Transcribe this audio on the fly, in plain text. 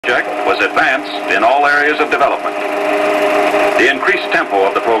project was advanced in all areas of development. The increased tempo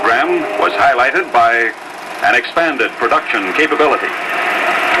of the program was highlighted by an expanded production capability.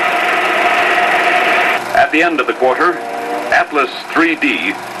 At the end of the quarter, Atlas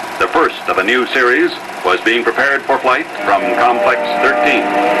 3D, the first of a new series, was being prepared for flight from Complex 13.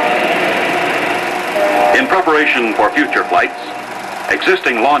 In preparation for future flights,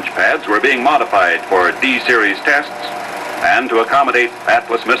 existing launch pads were being modified for D-series tests and to accommodate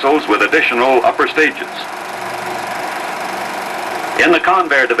Atlas missiles with additional upper stages. In the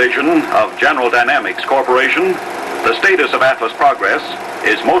Convair division of General Dynamics Corporation, the status of Atlas progress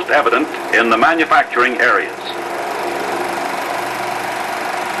is most evident in the manufacturing areas.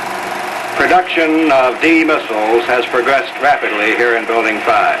 Production of D missiles has progressed rapidly here in Building 5.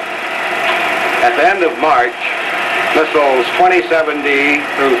 At the end of March, missiles 27D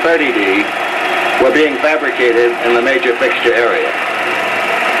through 30D were being fabricated in the major fixture area.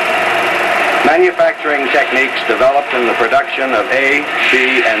 Manufacturing techniques developed in the production of A,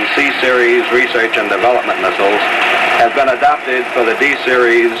 B, and C series research and development missiles have been adopted for the D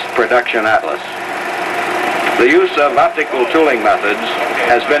series production Atlas. The use of optical tooling methods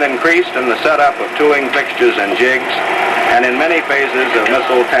has been increased in the setup of tooling fixtures and jigs and in many phases of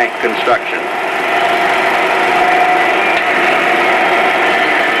missile tank construction.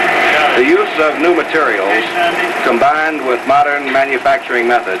 The use of new materials combined with modern manufacturing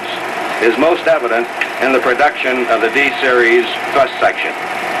methods is most evident in the production of the D-series thrust section.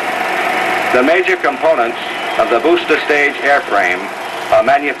 The major components of the booster stage airframe are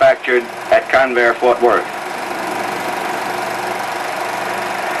manufactured at Convair Fort Worth.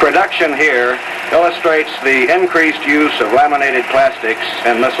 Production here illustrates the increased use of laminated plastics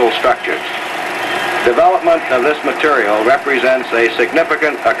in missile structures. Development of this material represents a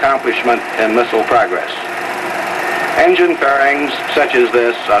significant accomplishment in missile progress. Engine fairings such as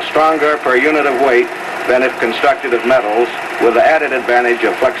this are stronger per unit of weight than if constructed of metals, with the added advantage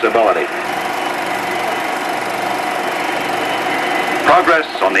of flexibility. Progress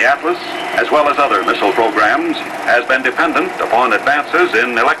on the Atlas, as well as other missile programs, has been dependent upon advances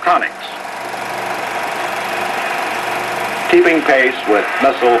in electronics. Keeping pace with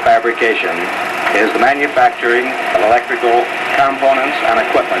missile fabrication is the manufacturing of electrical components and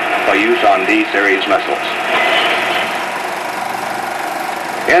equipment for use on D-series missiles.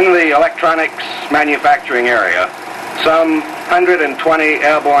 In the electronics manufacturing area, some 120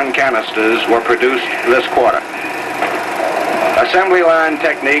 airborne canisters were produced this quarter. Assembly line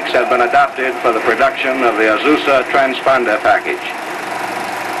techniques have been adopted for the production of the Azusa transponder package.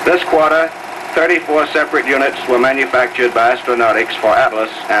 This quarter, 34 separate units were manufactured by Astronautics for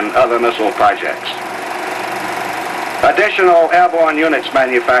Atlas and other missile projects. Additional airborne units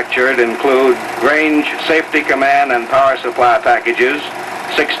manufactured include range safety command and power supply packages,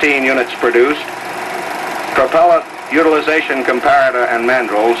 16 units produced, propeller utilization comparator and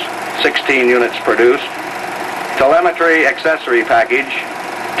mandrels, 16 units produced, telemetry accessory package,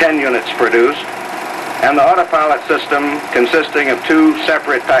 10 units produced, and the autopilot system consisting of 2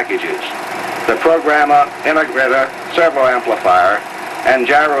 separate packages: the programmer, integrator, servo amplifier, and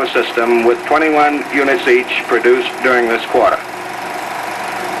gyro system, with 21 units each produced during this quarter.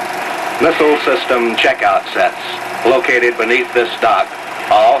 Missile system checkout sets located beneath this dock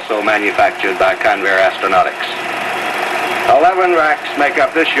are also manufactured by Convair Astronautics. 11 racks make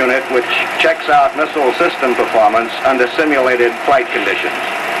up this unit, which checks out missile system performance under simulated flight conditions.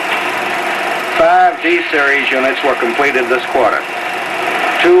 5 D-series units were completed this quarter.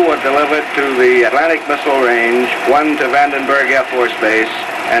 2 were delivered to the Atlantic Missile Range, 1 to Vandenberg Air Force Base,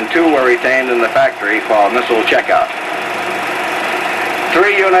 and 2 were retained in the factory for missile checkout.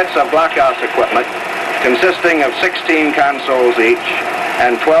 3 units of blockhouse equipment, consisting of 16 consoles each,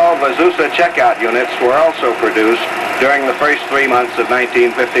 and 12 Azusa checkout units were also produced during the first 3 months of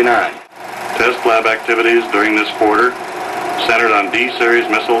 1959. Test lab activities during this quarter centered on D-series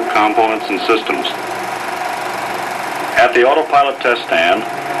missile components and systems. At the autopilot test stand,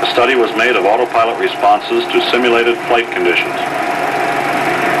 a study was made of autopilot responses to simulated flight conditions.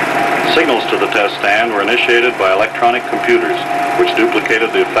 Signals to the test stand were initiated by electronic computers, which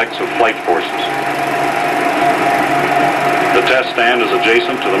duplicated the effects of flight forces. The test stand is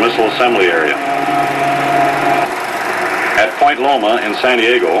adjacent to the missile assembly area. At Point Loma in San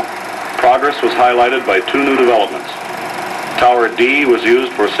Diego, progress was highlighted by 2 new developments. Tower D was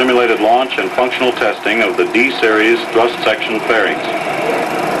used for simulated launch and functional testing of the D-series thrust section fairings.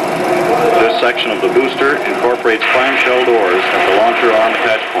 This section of the booster incorporates clamshell doors at the launcher arm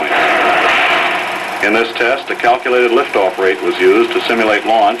attach points. In this test, a calculated liftoff rate was used to simulate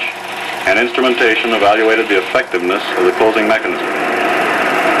launch, and instrumentation evaluated the effectiveness of the closing mechanism.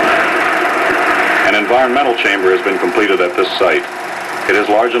 environmental chamber has been completed at this site. It is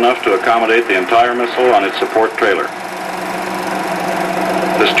large enough to accommodate the entire missile on its support trailer.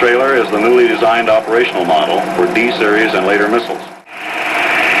 This trailer is the newly designed operational model for D-series and later missiles.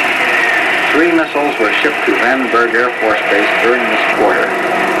 3 missiles were shipped to Vandenberg Air Force Base during this quarter.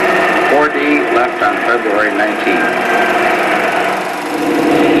 4D left on February 19th.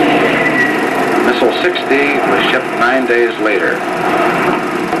 Missile 6D was shipped 9 days later.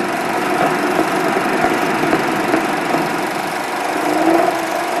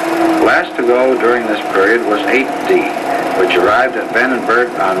 Last to go during this period was 8D, which arrived at Vandenberg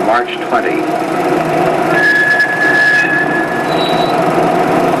on March 20.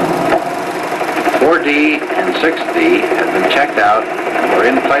 4D and 6D had been checked out and were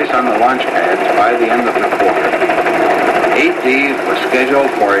in place on the launch pads by the end of the quarter. 8D was scheduled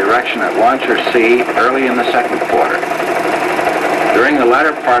for erection at Launcher C early in the second quarter. During the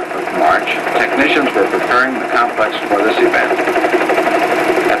latter part of March, technicians were preparing the complex for this event.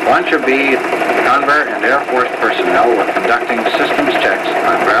 At Launcher B, Convair and Air Force personnel were conducting systems checks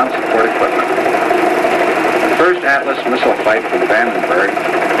on ground support equipment. The first Atlas missile flight from Vandenberg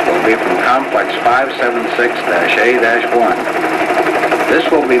will be from Complex 576-A-1. This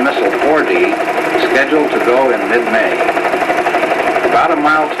will be Missile 4D, scheduled to go in mid-May. About a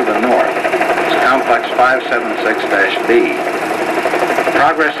mile to the north is Complex 576-B.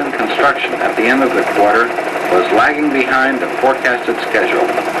 Progress in construction at the end of the quarter was lagging behind the forecasted schedule.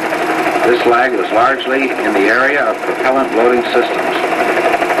 This lag was largely in the area of propellant loading systems.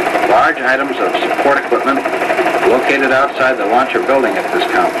 Large items of support equipment located outside the launcher building at this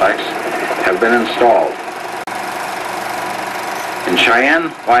complex have been installed. In Cheyenne,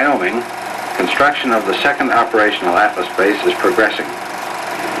 Wyoming, construction of the second operational Atlas base is progressing.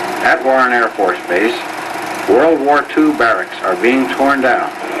 At Warren Air Force Base, World War II barracks are being torn down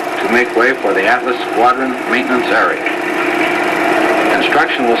to make way for the Atlas Squadron maintenance area.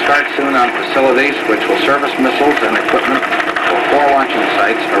 Construction will start soon on facilities which will service missiles and equipment for 4 launching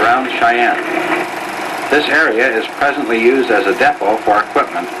sites around Cheyenne. This area is presently used as a depot for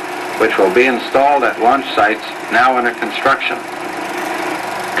equipment which will be installed at launch sites now under construction.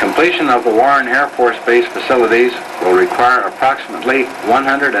 Completion of the Warren Air Force Base facilities will require approximately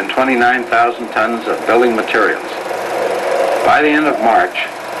 129,000 tons of building materials. By the end of March,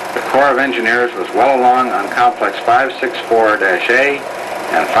 the Corps of Engineers was well along on Complex 564-A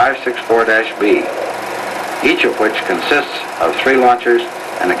and 564-B, each of which consists of 3 launchers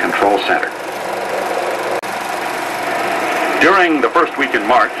and a control center. During the first week in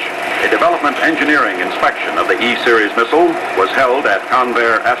March, a development engineering inspection of the E-Series missile was held at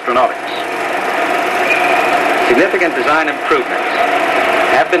Convair Astronautics. Significant design improvements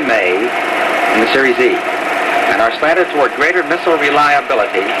have been made in the Series E and are slanted toward greater missile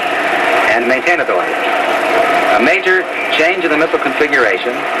reliability and maintainability. A major change in the missile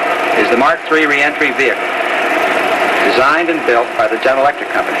configuration is the Mark III reentry vehicle, designed and built by the General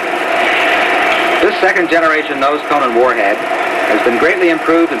Electric Company. This second-generation nose cone and warhead has been greatly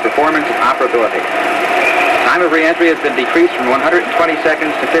improved in performance and operability. Time of reentry has been decreased from 120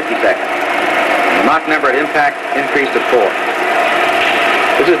 seconds to 50 seconds. The Mach number at impact increased to 4.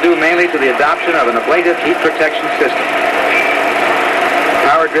 This is due mainly to the adoption of an ablative heat protection system. The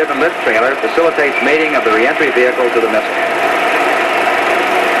power-driven lift trailer facilitates mating of the reentry vehicle to the missile.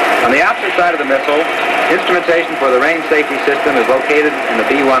 On the opposite side of the missile, instrumentation for the range safety system is located in the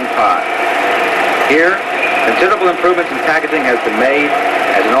B-1 pod. Here, considerable improvements in packaging has been made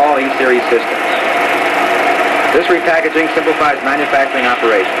as in all E-Series systems. This repackaging simplifies manufacturing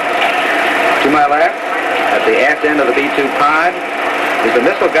operations. To my left, at the aft end of the B-2 pod, is the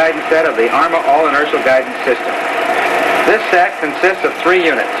missile guidance set of the ARMA all-inertial guidance system. This set consists of 3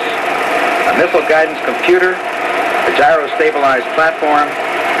 units: a missile guidance computer, a gyro-stabilized platform,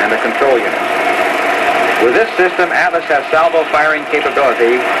 and a control unit. With this system, Atlas has salvo firing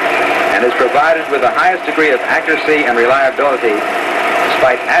capability and is provided with the highest degree of accuracy and reliability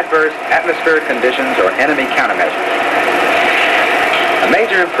despite adverse atmospheric conditions or enemy countermeasures. A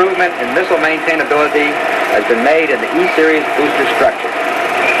major improvement in missile maintainability has been made in the E-Series booster structure.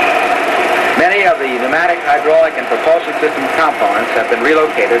 Many of the pneumatic, hydraulic, and propulsion system components have been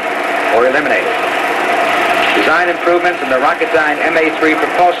relocated or eliminated. Design improvements in the Rocketdyne MA3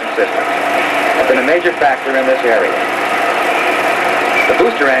 propulsion system have been a major factor in this area. The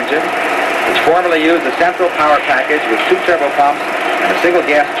booster engine, which formerly used a central power package with 2 turbopumps and a single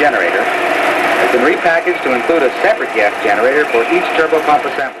gas generator, has been repackaged to include a separate gas generator for each turbopump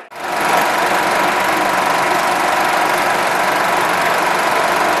assembly.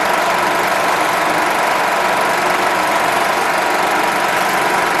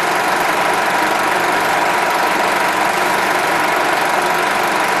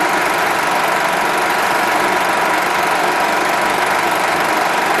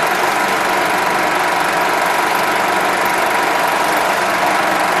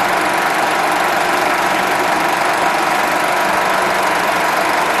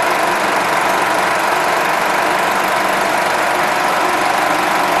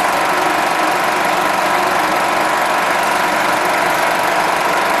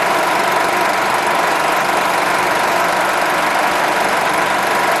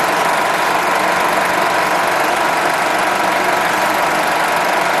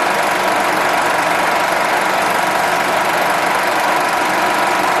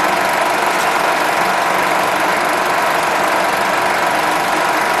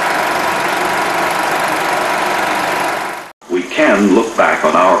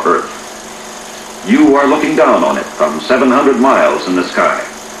 you are looking down on it from 700 miles in the sky.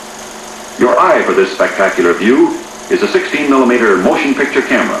 Your eye for this spectacular view is a 16mm motion picture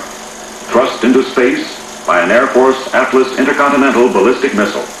camera, thrust into space by an Air Force Atlas intercontinental ballistic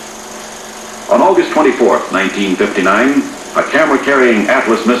missile. On August 24, 1959, a camera-carrying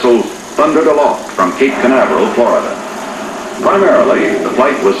Atlas missile thundered aloft from Cape Canaveral, Florida. Primarily, the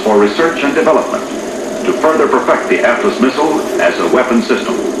flight was for research and development, to further perfect the Atlas missile as a weapon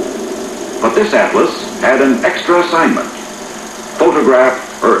system. But this Atlas had an extra assignment: photograph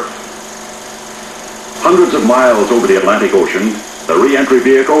Earth. Hundreds of miles over the Atlantic Ocean, the re-entry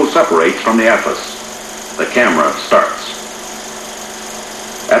vehicle separates from the Atlas. The camera starts.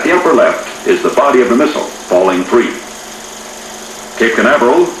 At the upper left is the body of the missile, falling free. Cape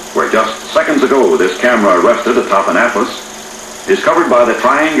Canaveral, where just seconds ago this camera rested atop an Atlas, is covered by the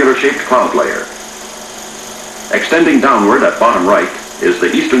triangular-shaped cloud layer. Extending downward at bottom right is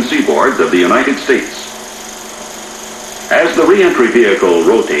the eastern seaboard of the United States. As the re-entry vehicle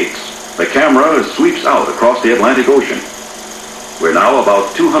rotates, the camera sweeps out across the Atlantic Ocean. We're now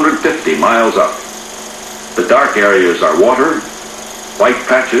about 250 miles up. The dark areas are water, white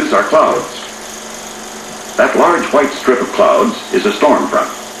patches are clouds. That large white strip of clouds is a storm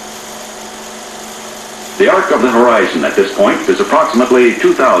front. The arc of the horizon at this point is approximately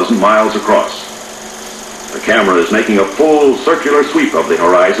 2,000 miles across. The camera is making a full circular sweep of the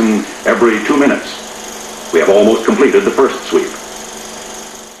horizon every 2 minutes. We have almost completed the first sweep.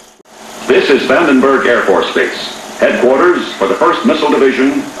 This is Vandenberg Air Force Base, headquarters for the 1st Missile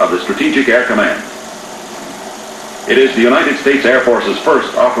Division of the Strategic Air Command. It is the United States Air Force's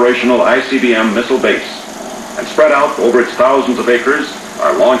first operational ICBM missile base, and spread out over its thousands of acres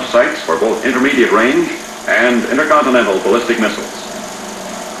are launch sites for both intermediate range and intercontinental ballistic missiles.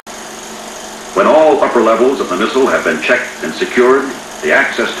 When all upper levels of the missile have been checked and secured, the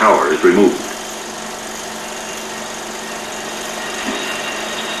access tower is removed.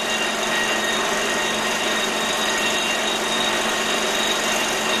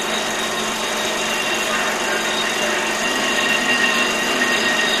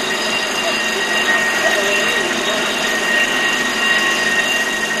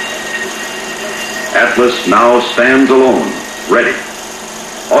 Atlas now stands alone, ready.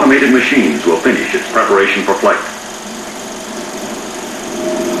 Automated machines will finish its preparation for flight.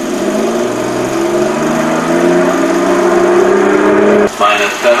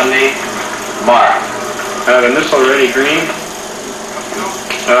 Minus 70, mark. The missile ready, green.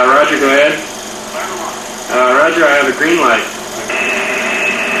 Roger, go ahead. Roger, I have a green light.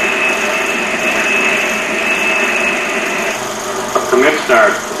 Commit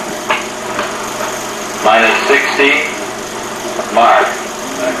start. Minus 60, mark.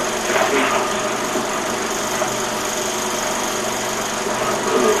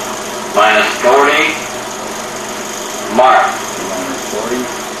 Minus 40, mark.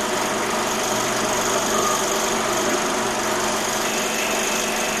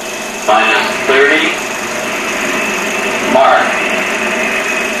 Minus 30, mark.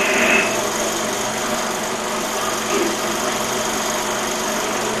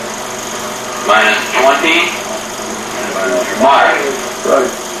 Minus 20, mark.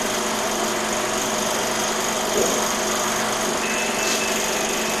 Right.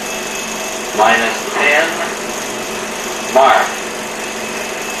 Minus 10, mark.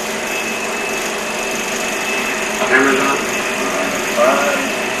 Cameras on.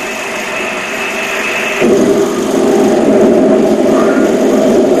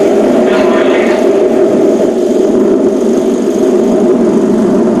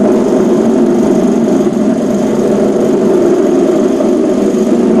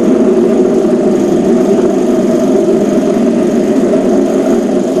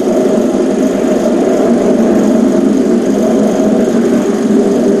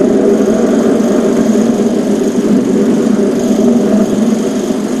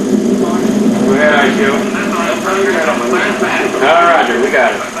 Roger, we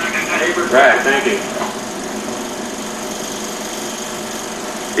got it. Right, thank you.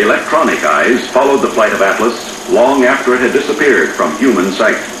 Electronic eyes followed the flight of Atlas long after it had disappeared from human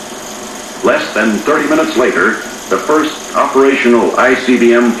sight. Less than 30 minutes later, the first operational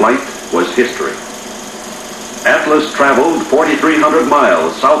ICBM flight was history. Atlas traveled 4,300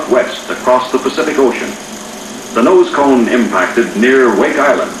 miles southwest across the Pacific Ocean. The nose cone impacted near Wake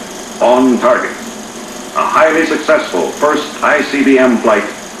Island, on target. A highly successful first ICBM flight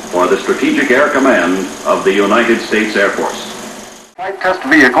for the Strategic Air Command of the United States Air Force. Flight test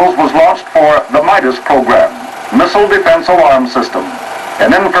vehicles was launched for the MIDAS program, Missile Defense Alarm System,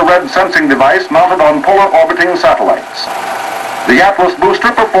 an infrared sensing device mounted on polar orbiting satellites. The Atlas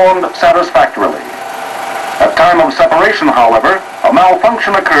booster performed satisfactorily. At time of separation, however, a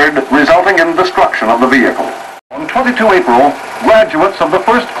malfunction occurred, resulting in destruction of the vehicle. On 22 April, graduates of the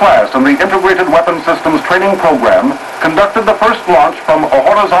first class in the Integrated Weapon Systems Training Program conducted the first launch from a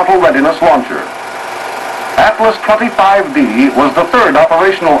horizontal readiness launcher. Atlas-25D was the third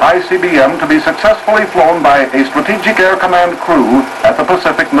operational ICBM to be successfully flown by a Strategic Air Command crew at the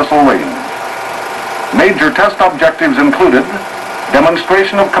Pacific Missile Range. Major test objectives included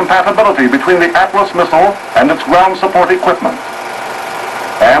demonstration of compatibility between the Atlas missile and its ground support equipment,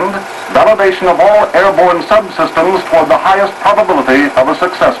 and validation of all airborne subsystems toward the highest probability of a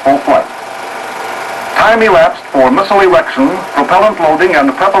successful flight. Time elapsed for missile erection, propellant loading,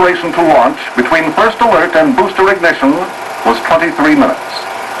 and preparation to launch between first alert and booster ignition was 23 minutes.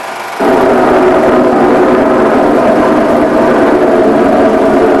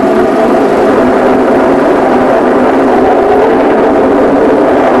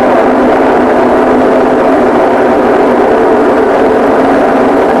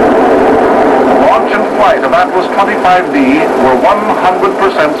 Atlas-25D were 100%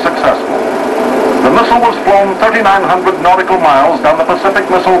 successful. The missile was flown 3,900 nautical miles down the Pacific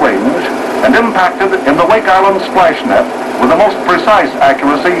Missile Range and impacted in the Wake Island splash net with the most precise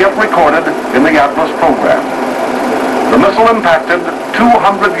accuracy yet recorded in the Atlas program. The missile impacted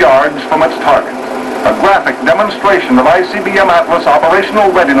 200 yards from its target, a graphic demonstration of ICBM Atlas operational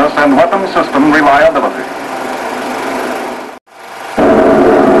readiness and weapon system reliability.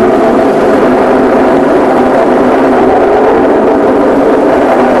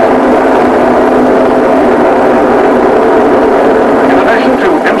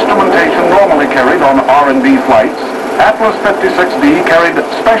 R&D flights, Atlas-56D carried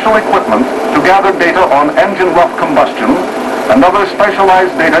special equipment to gather data on engine rough combustion and other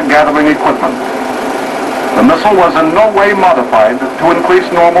specialized data gathering equipment. The missile was in no way modified to increase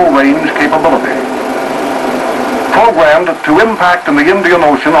normal range capability. Programmed to impact in the Indian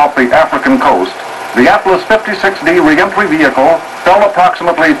Ocean off the African coast, the Atlas-56D re-entry vehicle fell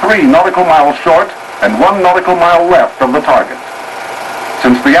approximately 3 nautical miles short and 1 nautical mile left of the target.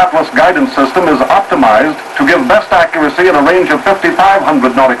 Since the Atlas guidance system is optimized to give best accuracy at a range of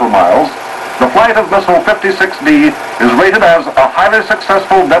 5,500 nautical miles, the flight of Missile 56D is rated as a highly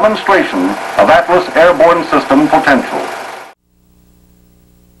successful demonstration of Atlas airborne system potential.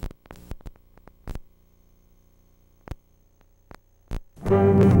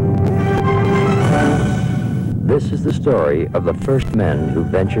 This is the story of the first men who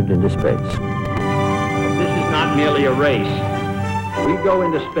ventured into space. This is not merely a race. We go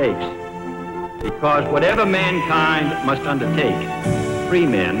into space because whatever mankind must undertake, free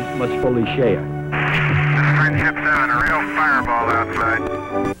men must fully share. Friendship 7, a real fireball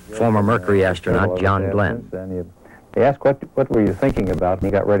outside. Former Mercury astronaut John Glenn. They asked, what were you thinking about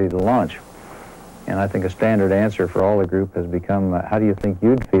when you got ready to launch? And I think a standard answer for all the group has become, how do you think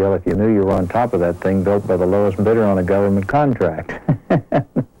you'd feel if you knew you were on top of that thing built by the lowest bidder on a government contract?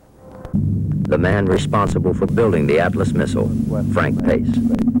 The man responsible for building the Atlas missile, Frank Pace.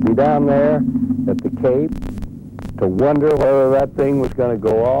 Be down there at the Cape to wonder whether that thing was going to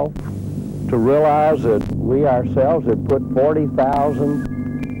go off, to realize that we ourselves had put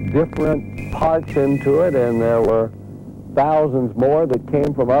 40,000 different parts into it, and there were thousands more that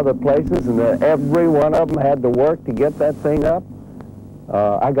came from other places, and that every one of them had to work to get that thing up.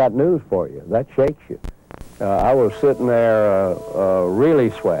 I got news for you. That shakes you. I was sitting there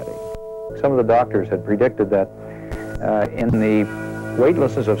really sweaty. Some of the doctors had predicted that in the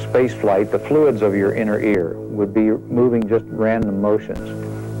weightlessness of space flight, the fluids of your inner ear would be moving just random motions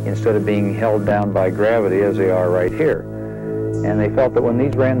instead of being held down by gravity as they are right here. And they felt that when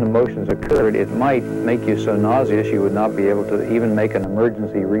these random motions occurred, it might make you so nauseous you would not be able to even make an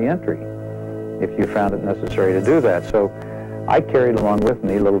emergency re-entry if you found it necessary to do that. So I carried along with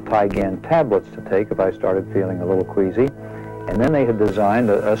me little Tygan tablets to take if I started feeling a little queasy. And then they had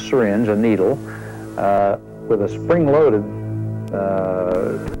designed a syringe, a needle, with a spring-loaded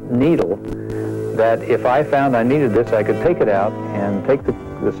needle that if I found I needed this, I could take it out and take the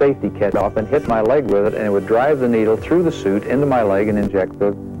safety catch off and hit my leg with it, and it would drive the needle through the suit into my leg and inject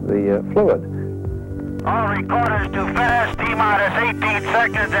the fluid. All recorders to fast, T-minus 18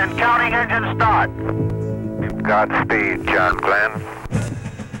 seconds and counting engine start. Godspeed, John Glenn.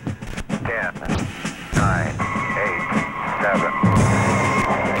 10, 9, 8, 7.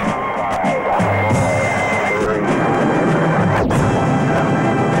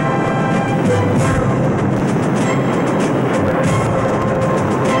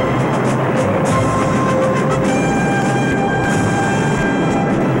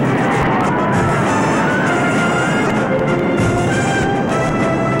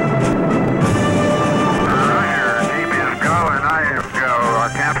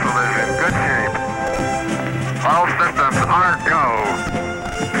 our go.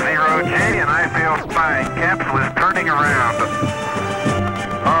 0G, and I feel fine. Capsule is turning around.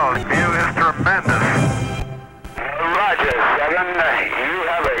 Oh, the view is tremendous. Roger, 7. You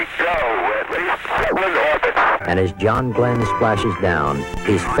have a go. At least 7 orbits. And as John Glenn splashes down,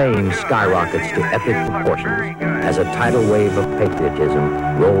 his fame skyrockets to epic proportions as a tidal wave of patriotism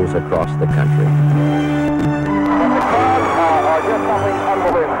rolls across the country. The crowd are just something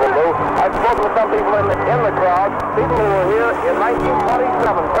unbelievable, Lou. I've spoken with some people in the crowd, people who were here in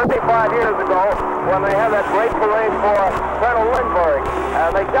 1927, 35 years ago, when they had that great parade for Colonel Lindbergh,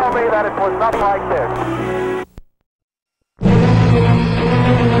 and they tell me that it was nothing like this.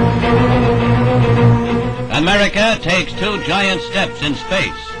 America takes 2 giant steps in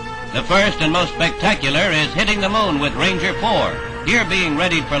space. The first and most spectacular is hitting the moon with Ranger 4, here being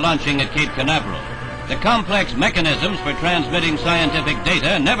readied for launching at Cape Canaveral. The complex mechanisms for transmitting scientific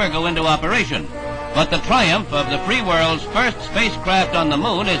data never go into operation, but the triumph of the free world's first spacecraft on the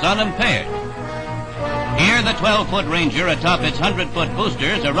moon is unimpaired. Here the 12-foot Ranger atop its 100-foot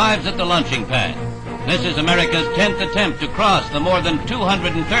boosters arrives at the launching pad. This is America's 10th attempt to cross the more than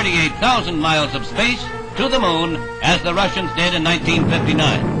 238,000 miles of space to the moon, as the Russians did in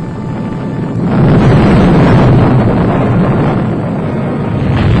 1959.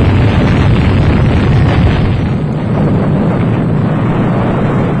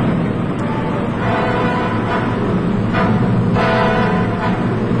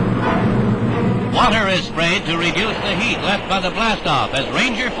 Water is sprayed to reduce the heat left by the blastoff as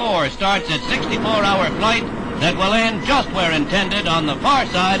Ranger 4 starts its 64-hour flight that will end just where intended on the far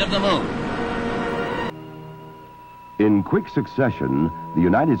side of the moon. In quick succession, the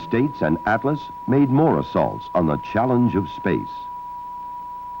United States and Atlas made more assaults on the challenge of space.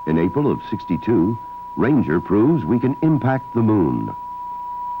 In April of '62, Ranger proves we can impact the moon.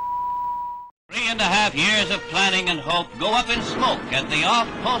 3.5 years of planning and hope go up in smoke at the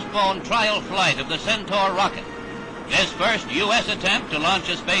oft-postponed trial flight of the Centaur rocket. This first U.S. attempt to launch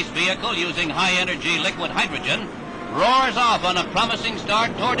a space vehicle using high-energy liquid hydrogen roars off on a promising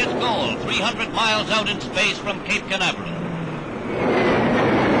start toward its goal, 300 miles out in space from Cape Canaveral.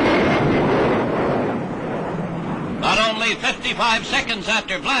 But only 55 seconds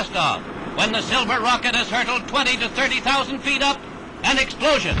after blastoff, when the silver rocket has hurtled 20 to 30,000 feet up, an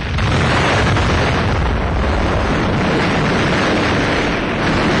explosion.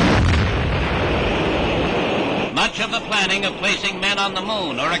 Much of the planning of placing men on the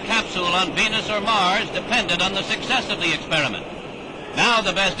moon or a capsule on Venus or Mars depended on the success of the experiment. Now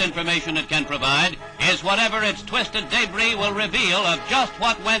the best information it can provide is whatever its twisted debris will reveal of just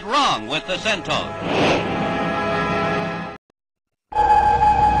what went wrong with the Centaur.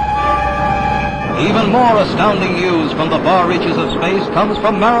 Even more astounding news from the far reaches of space comes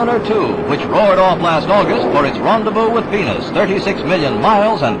from Mariner 2, which roared off last August for its rendezvous with Venus, 36 million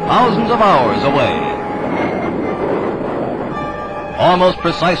miles and thousands of hours away. Almost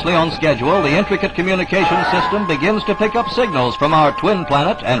precisely on schedule, the intricate communication system begins to pick up signals from our twin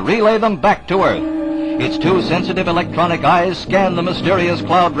planet and relay them back to Earth. Its 2 sensitive electronic eyes scan the mysterious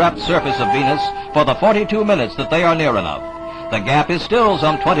cloud-wrapped surface of Venus for the 42 minutes that they are near enough. The gap is still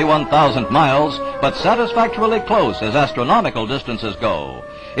some 21,000 miles, but satisfactorily close as astronomical distances go.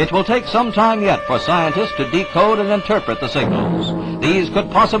 It will take some time yet for scientists to decode and interpret the signals. These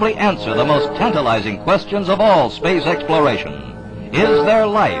could possibly answer the most tantalizing questions of all space exploration. Is there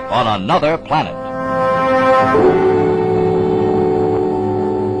life on another planet?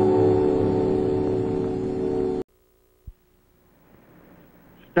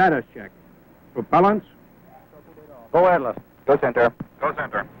 Status check. Propellants. Go Atlas. Go Centaur. Go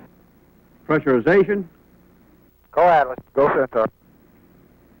Centaur. Pressurization. Go Atlas. Go Centaur.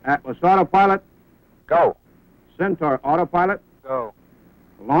 Atlas autopilot. Go. Centaur autopilot. Go.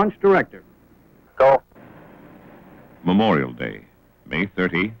 Launch director. Go. Memorial Day, May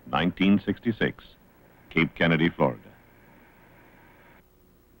 30, 1966, Cape Kennedy, Florida.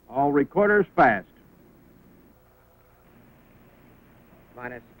 All recorders fast.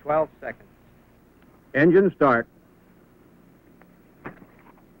 Minus 12 seconds. Engine start.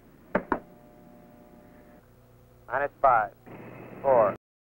 Minus 5, 4,